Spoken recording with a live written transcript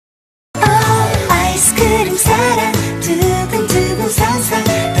설렘 사랑 두근두근 상상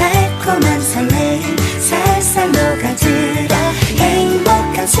달콤한 설레임 살살 녹아들어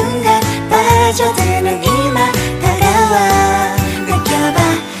행복한 순간 빠져드는 이맘 다가와 느껴봐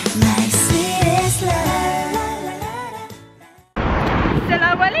My sweetest love.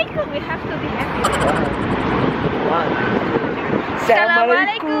 Assalamualaikum, we have to be happy.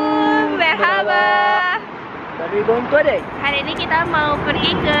 Assalamualaikum, merhaba. Dari Untuk deh. Hari ini kita mau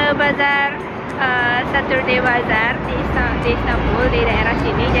pergi ke bazar Saturday Bazar di Istanbul, di daerah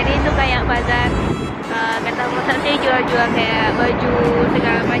sini. Jadi itu kayak bazar kata Musab sih jual-jual kayak baju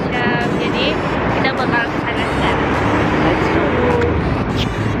segala macam. Jadi kita bakal ke sana sekarang. Let's go.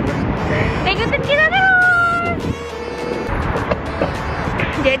 Ikutin kita terus.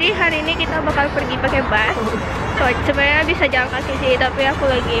 Jadi hari ini kita bakal pergi pakai bus. So, sebenarnya bisa jalan kaki sih, tapi aku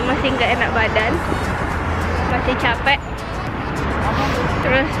lagi masih nggak enak badan, masih capek.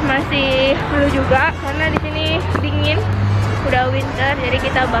 Terus masih flu juga karena di sini dingin, udah winter. Jadi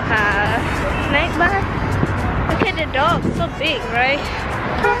kita bakal naik bus. Look at the dog, so big, right?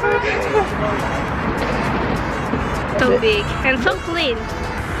 So big and so clean.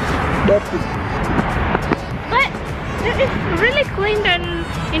 Dirty. But it is really clean than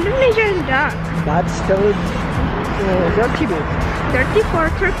Indonesian dog. But still dirty bit. Dirty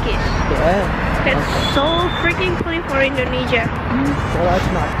for Turkish. Yeah. It's so freaking clean for Indonesia. No, that's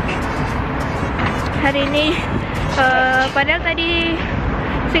not. Hari ini padahal tadi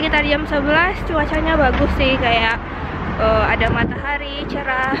sekitar jam 11 cuacanya bagus sih, kayak ada matahari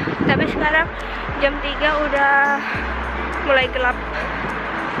cerah. Tapi sekarang jam 3 udah mulai gelap.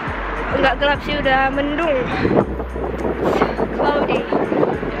 Enggak gelap sih, udah mendung. Cloudy.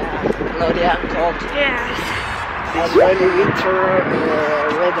 Cloudy and cold. Yes. It's really winter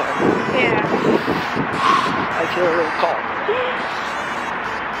weather. Yeah. I feel really cold.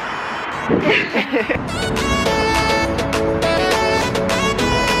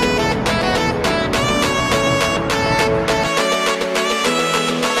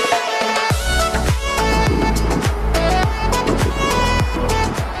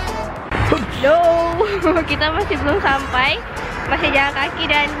 No, kita masih belum sampai, masih jalan kaki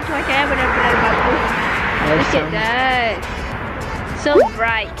dan cuacanya benar-benar bagus. Look at that, so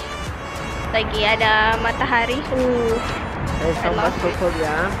bright. Lagi ada matahari. Sama purple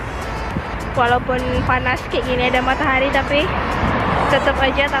ya. Walaupun panas kayak gini ada matahari, tapi tetap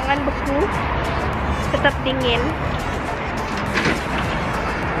aja tangan beku, tetap dingin.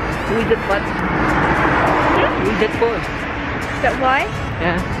 Who is that one? Who is that boy? That boy?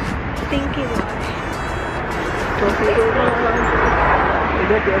 Yeah. Stinky boy. Is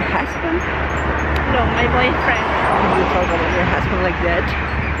that your husband? No, my boyfriend. You talk about your husband like that?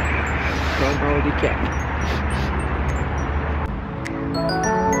 Don't know the cat.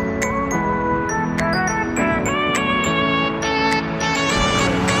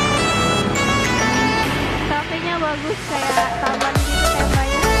 Kafenya bagus, kayak taman gitu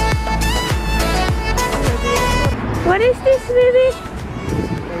temanya. What is this, baby?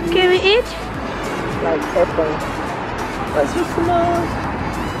 Can we eat? Like apple. But so small.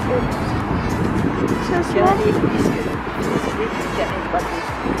 So Can small. I eat biscuit? Biscuit you can eat, but it's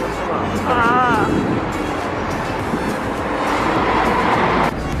so small. Ah.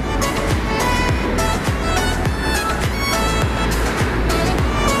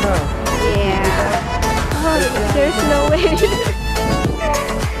 Oh. Yeah. Oh, there's no way.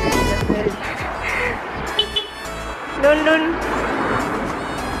 Dun.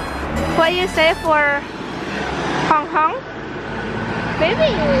 What you say for Hong Kong?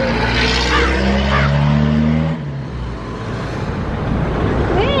 Baby.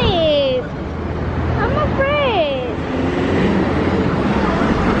 Wait. I'm afraid.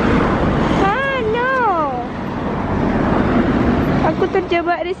 Ah, no. Aku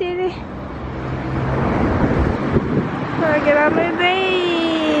terjebak di sini. Lagi rame,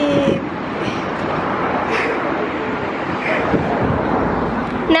 babe.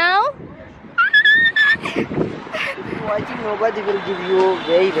 Now? Watching, nobody will give you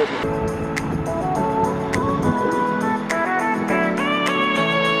very very.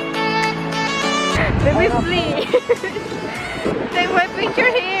 Baby, please. Take my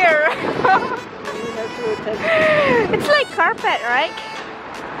picture here. It's like carpet, right?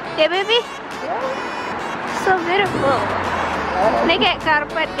 Yeah, baby? So beautiful. Ini kayak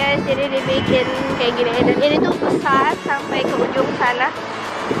karpet, guys, jadi dibikin kayak gini. Dan ini tuh besar sampai ke ujung sana.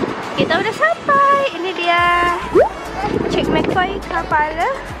 Kita udah sampai. Ini dia Çekmeköy Kapalı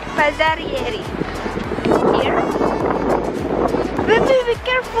Pazar Yeri. Here. Baby, be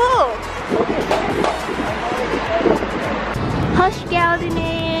careful. Hoş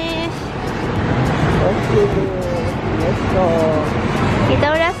geldiniz. Let's go. Kita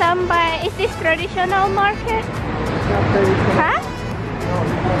udah sampai. Is this traditional market? Not very close. Hah? No,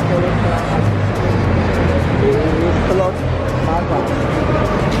 it's not very close. It's close. Pasar.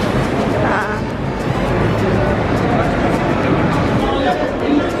 Ah.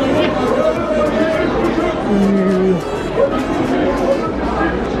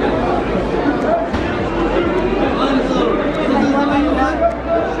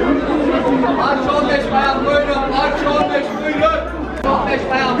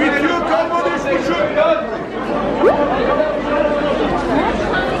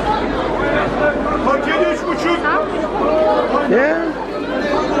 Yeah.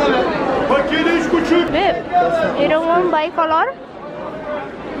 Babe, you don't want to buy color?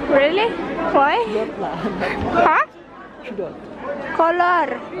 Really? Why? Huh? Color.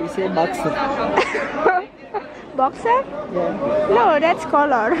 We say boxer. Boxer? Yeah. No, that's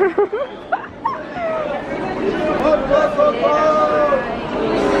color.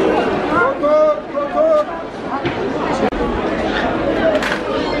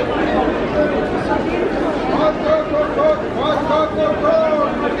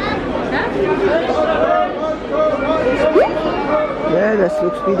 Yeah, that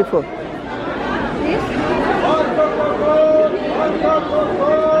looks beautiful.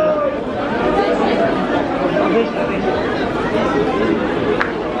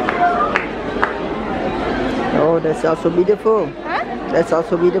 Oh, that's also beautiful. Huh? That's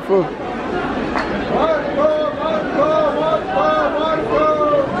also beautiful.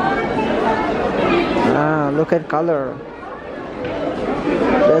 Ah, look at color.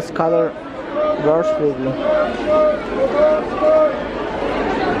 This color works really.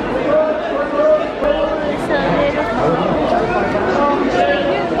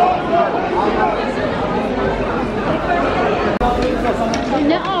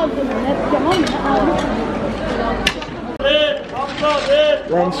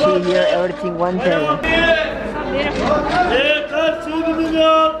 When she hear everything one time.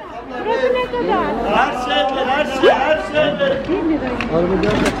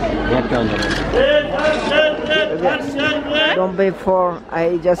 Don't pay 4,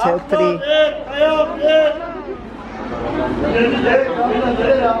 I just have 3.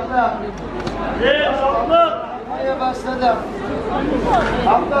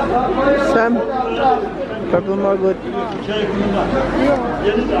 Sam, purple more good.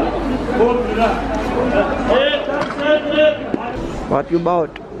 What you bought?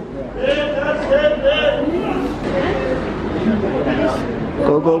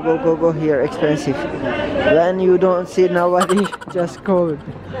 Go here, expensive. When you don't see nobody, just go.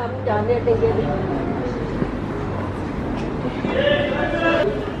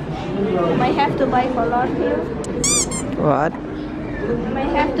 Might have to buy color here. What?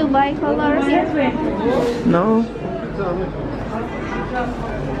 Might have to buy color here. No.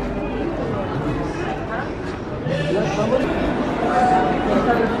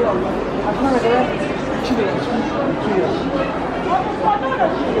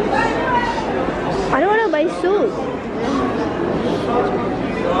 I don't want to buy shoes.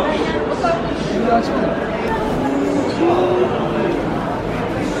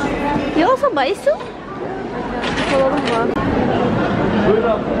 You also buy shoes?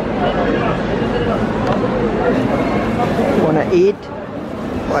 Wanna eat?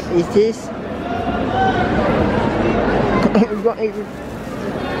 What is this? Don't eat it.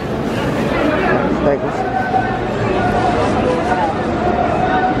 Like this.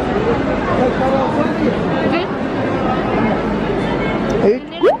 Eat?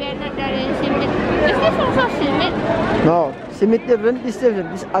 Is this also simit? No, simit different, this different,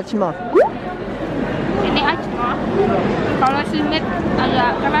 this achma. Ini acma. Kalau simit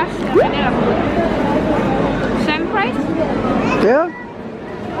agak keras, yang ini lembut. Same price? Yeah?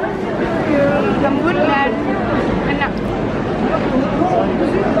 Lembut dan enak.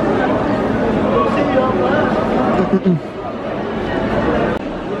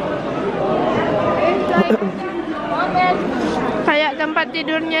 Kayak tempat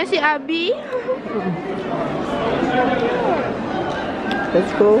tidurnya si Abi.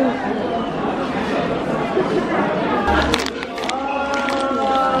 Let's go.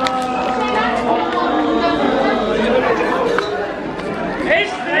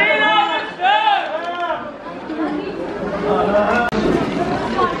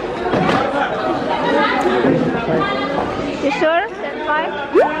 You sure? That's 5?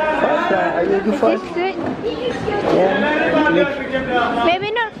 I will do 5. Is this good? Yeah.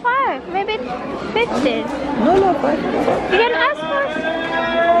 Maybe not 5. Maybe 15. No, 5. You can ask us.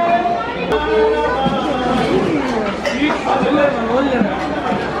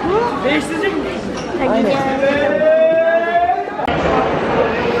 paginya.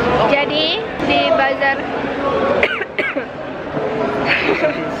 Jadi di bazar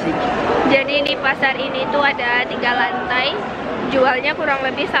jadi di pasar ini tuh ada 3 lantai. Jualnya kurang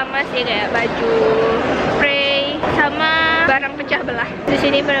lebih sama sih, kayak baju, spray, sama barang pecah belah. Di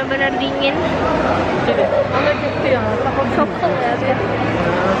sini benar-benar dingin.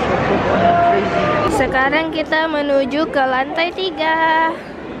 Sekarang kita menuju ke lantai 3.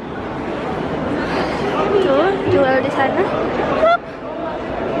 Tuh, jual di sana.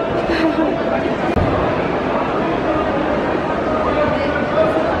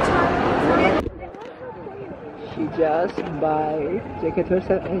 She just buy jacket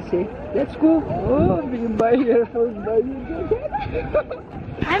herself and say, let's go. Oh, we buy here, I will buy you jacket.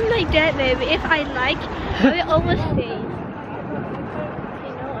 I'm like that, baby. If I like, I will always stay.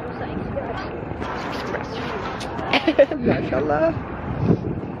 You know, I'm so expressive. Mashallah.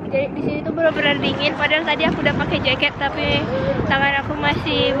 Jadi di sini tuh benar-benar dingin. Padahal tadi aku udah pakai jaket, tapi tangan aku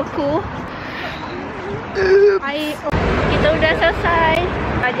masih beku. Kita udah selesai.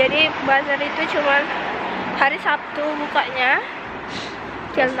 Nah, jadi bazar itu cuma hari Sabtu bukanya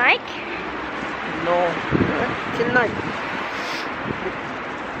till night. No, till night.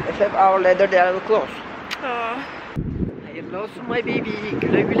 Except our leather, they are closed. Oh. I lost my baby.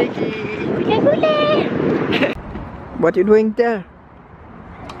 Gule. What you doing there?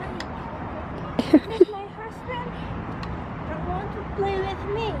 My husband don't want to play with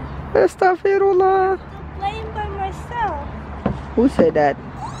me. Astaghfirullah. I'm playing by myself. Who said that?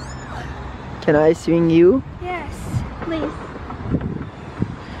 Can I swing you? Yes, please.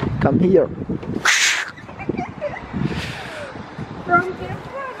 Come here. From here.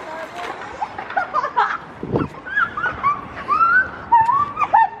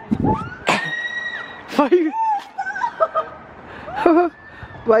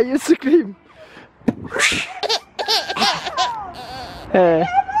 Why you scream? Hey.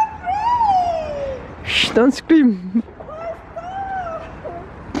 Shh, don't scream.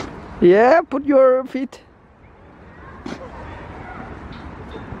 Yeah, put your feet.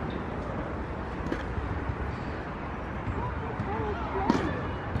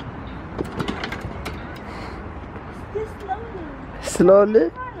 Just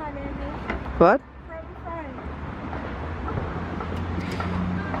Slowly. slowly. What?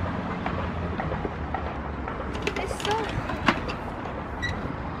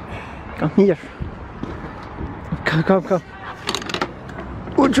 Come here. Come.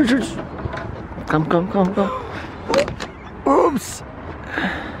 Ouch. Come. Oops.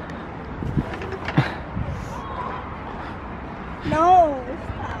 No.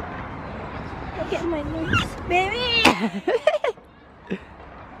 Look at my nose. Baby!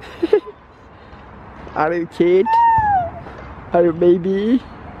 Are you kid? Are you baby?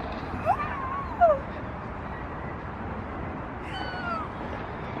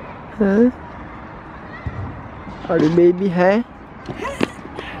 Huh? Are you baby, huh?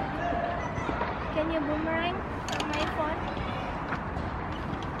 Can you boomerang on my phone?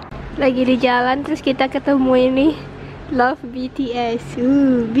 Lagi di jalan terus kita ketemu ini Love BTS.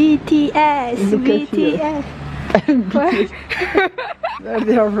 BTS. Look at BTS.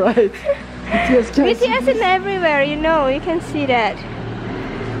 They are right. BTS is everywhere, you know, you can see that.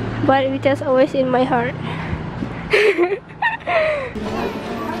 But BTS always in my heart.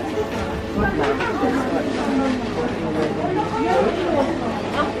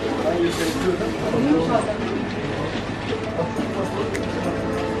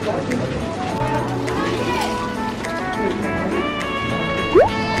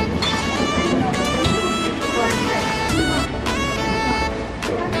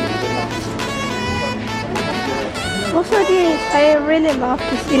 Also this, I really love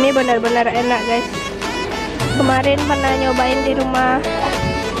this. Ini benar-benar enak, guys. Kemarin pernah nyobain di rumah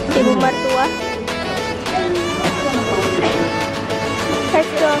ibu mertua. Let's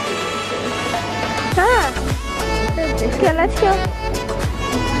go. Okay, let's go.